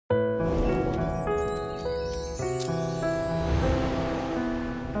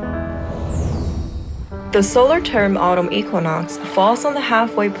The solar term autumn equinox falls on the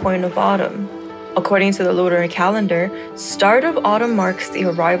halfway point of autumn. According to the lunar calendar, start of autumn marks the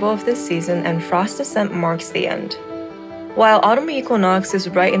arrival of this season and frost descent marks the end. While autumn equinox is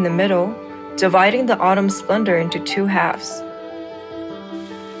right in the middle, dividing the autumn splendor into two halves.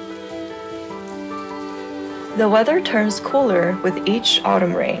 The weather turns cooler with each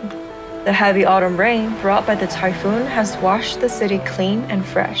autumn rain. The heavy autumn rain brought by the typhoon has washed the city clean and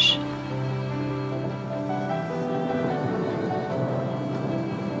fresh.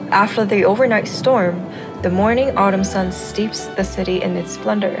 After the overnight storm, the morning autumn sun steeps the city in its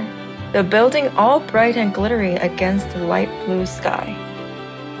splendor, the building all bright and glittering against the light blue sky.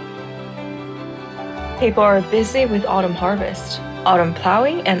 People are busy with autumn harvest, autumn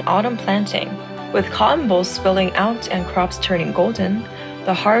plowing, and autumn planting. With cotton bolls spilling out and crops turning golden,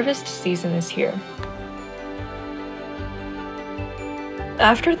 the harvest season is here.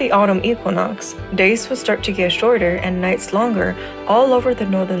 After the autumn equinox, days will start to get shorter and nights longer all over the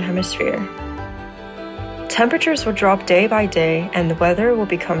northern hemisphere. Temperatures will drop day by day and the weather will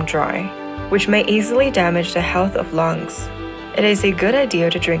become dry, which may easily damage the health of lungs. It is a good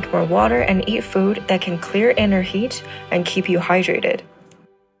idea to drink more water and eat food that can clear inner heat and keep you hydrated.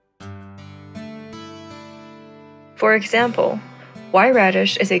 For example, white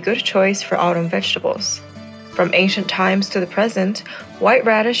radish is a good choice for autumn vegetables. From ancient times to the present, white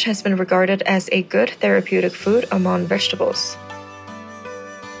radish has been regarded as a good therapeutic food among vegetables.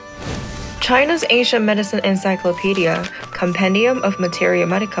 China's Ancient Medicine Encyclopedia, Compendium of Materia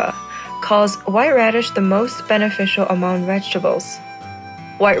Medica, calls white radish the most beneficial among vegetables.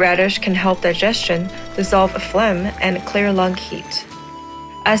 White radish can help digestion, dissolve phlegm, and clear lung heat.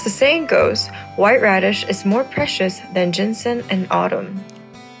 As the saying goes, white radish is more precious than ginseng in autumn.